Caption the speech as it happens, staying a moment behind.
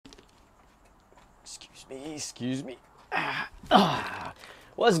Excuse me.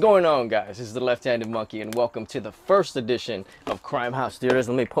 What's going on, guys? This is the Left-Handed Monkey, and welcome to the first edition of Crime House Theaters.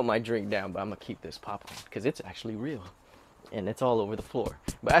 Let me put my drink down, but I'm gonna keep this popping because it's actually real, and it's all over the floor.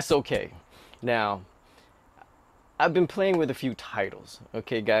 But that's okay. Now, I've been playing with a few titles.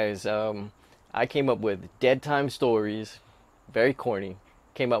 Okay, guys. I came up with Dead Time Stories, very corny.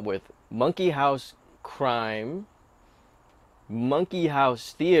 Came up with Monkey House Crime, Monkey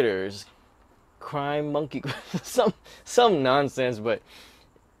House Theaters, Crime Monkey, some nonsense. But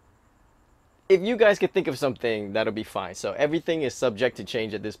if you guys could think of something, that'll be fine. So everything is subject to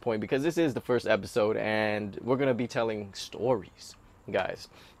change at this point because this is the first episode and we're gonna be telling stories, guys.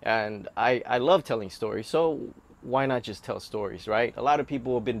 And I love telling stories, so why not just tell stories, right? A lot of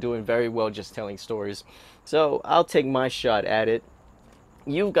people have been doing very well just telling stories, so I'll take my shot at it.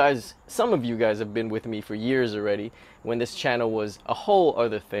 You guys, some of you guys have been with me for years already when this channel was a whole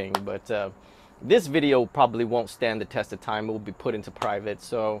other thing, but this video probably won't stand the test of time. It will be put into private,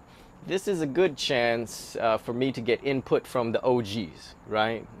 so this is a good chance for me to get input from the OGs,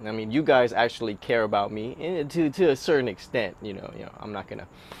 right? I mean, you guys actually care about me to a certain extent. You know, I'm not gonna,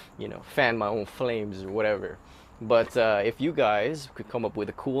 fan my own flames or whatever. But if you guys could come up with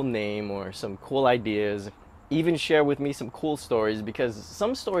a cool name or some cool ideas, even share with me some cool stories, because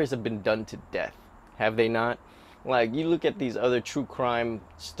some stories have been done to death, have they not? Like, you look at these other true crime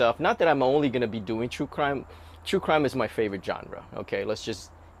stuff. Not that I'm only gonna be doing true crime. True crime is my favorite genre. Okay, let's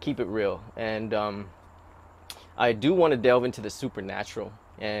just keep it real. And I do want to delve into the supernatural,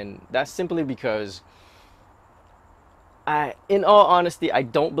 and that's simply because in all honesty, I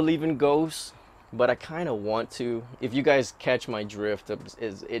don't believe in ghosts, but I kind of want to. If you guys catch my drift,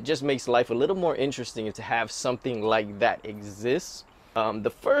 it just makes life a little more interesting to have something like that exists.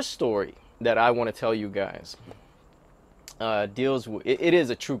 The first story that I want to tell you guys deals with, it is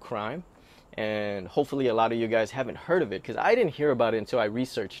a true crime, and hopefully a lot of you guys haven't heard of it, because I didn't hear about it until I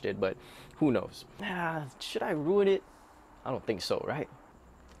researched it, but who knows. Should I ruin it? I don't think so, right?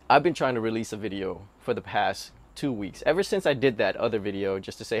 I've been trying to release a video for the past 2 weeks, ever since I did that other video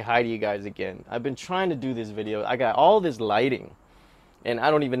just to say hi to you guys again. I've been trying to do this video. I got all this lighting and I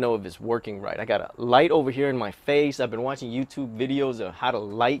don't even know if it's working right. I got a light over here in my face. I've been watching YouTube videos of how to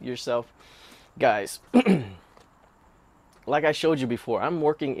light yourself, guys. Like I showed you before, I'm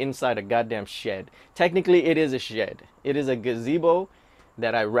working inside a goddamn shed. Technically it is a shed. It is a gazebo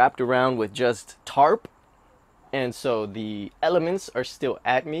that I wrapped around with just tarp. And so the elements are still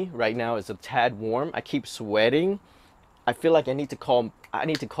at me. Right now it's a tad warm. I keep sweating. I feel like I need to call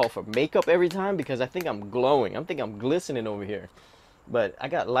for makeup every time because I think I'm glowing. I think I'm glistening over here. But I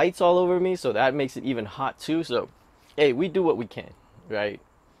got lights all over me, so that makes it even hot too. So, hey, we do what we can, right?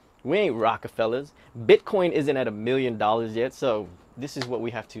 We ain't Rockefellers. Bitcoin isn't at $1 million yet, so this is what we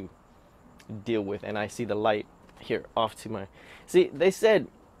have to deal with. And I see the light here off to my... See, they said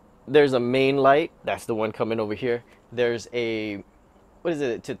there's a main light. That's the one coming over here. There's a, what is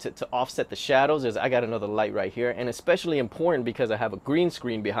it, to offset the shadows. I got another light right here, and especially important because I have a green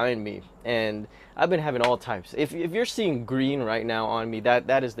screen behind me, and I've been having all types. If you're seeing green right now on me,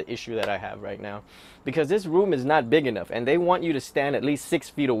 that is the issue that I have right now, because this room is not big enough, and they want you to stand at least 6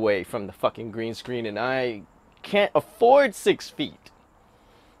 feet away from the fucking green screen, and I can't afford 6 feet.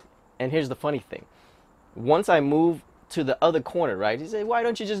 And here's the funny thing: once I move to the other corner, right, you say, why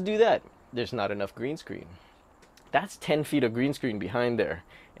don't you just do that? There's not enough green screen. That's 10 feet of green screen behind there,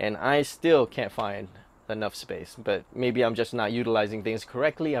 and I still can't find enough space. But maybe I'm just not utilizing things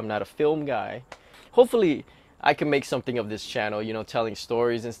correctly. I'm not a film guy. Hopefully I can make something of this channel, telling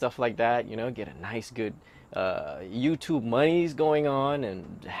stories and stuff like that, get a nice good YouTube monies going on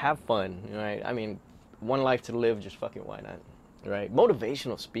and have fun, right? I mean, one life to live, just fucking why not, right?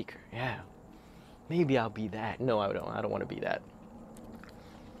 Motivational speaker, yeah. Maybe I'll be that. No, I don't want to be that.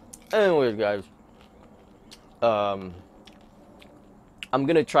 Anyways, guys, I'm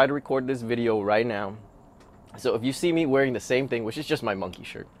gonna try to record this video right now. So if you see me wearing the same thing, which is just my monkey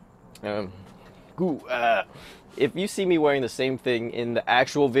shirt, if you see me wearing the same thing in the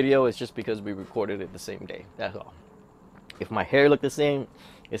actual video, it's just because we recorded it the same day. That's all. If my hair look the same,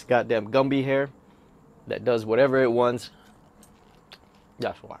 it's goddamn Gumby hair that does whatever it wants.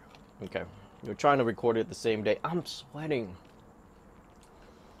 That's why. Okay. You're trying to record it the same day. I'm sweating.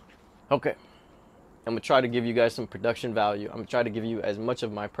 Okay. I'm going to try to give you guys some production value. I'm going to try to give you as much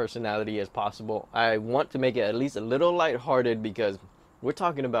of my personality as possible. I want to make it at least a little lighthearted because we're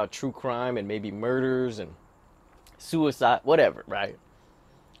talking about true crime and maybe murders and suicide, whatever, right?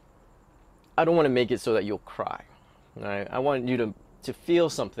 I don't want to make it so that you'll cry. Right? I want you to feel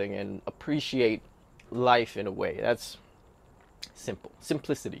something and appreciate life in a way. Simple.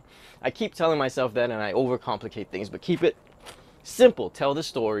 Simplicity. I keep telling myself that and I overcomplicate things, but keep it simple. Tell the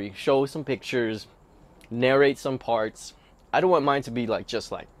story, show some pictures, narrate some parts. I don't want mine to be like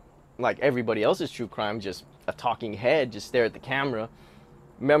just like everybody else's true crime, just a talking head, just stare at the camera,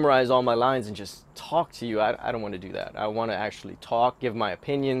 memorize all my lines and just talk to you. I don't want to do that. I want to actually talk, give my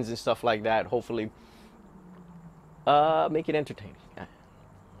opinions and stuff like that. Hopefully make it entertaining.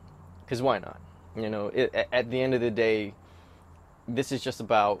 Because why not? You know, at the end of the day, this is just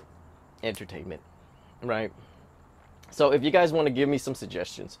about entertainment, right? So if you guys want to give me some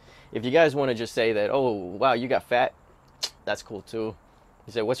suggestions, if you guys want to just say that, oh, wow, you got fat, that's cool too.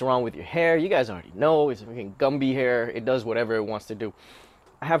 You say, what's wrong with your hair? You guys already know. It's freaking Gumby hair. It does whatever it wants to do.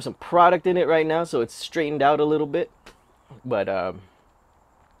 I have some product in it right now, so it's straightened out a little bit. But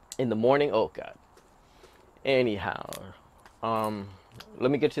in the morning, oh, God. Anyhow,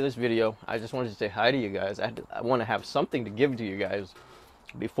 let me get to this video. I just wanted to say hi to you guys. I want to have something to give to you guys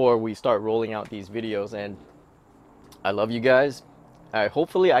before we start rolling out these videos. And I love you guys.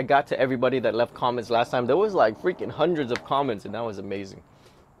 Hopefully I got to everybody that left comments last time. There was like freaking hundreds of comments, and that was amazing.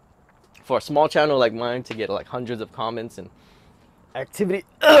 For a small channel like mine to get like hundreds of comments and activity.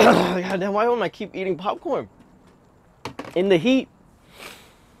 God damn, why don't I keep eating popcorn in the heat?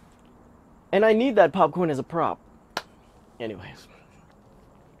 And I need that popcorn as a prop. Anyways.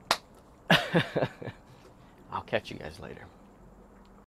 I'll catch you guys later.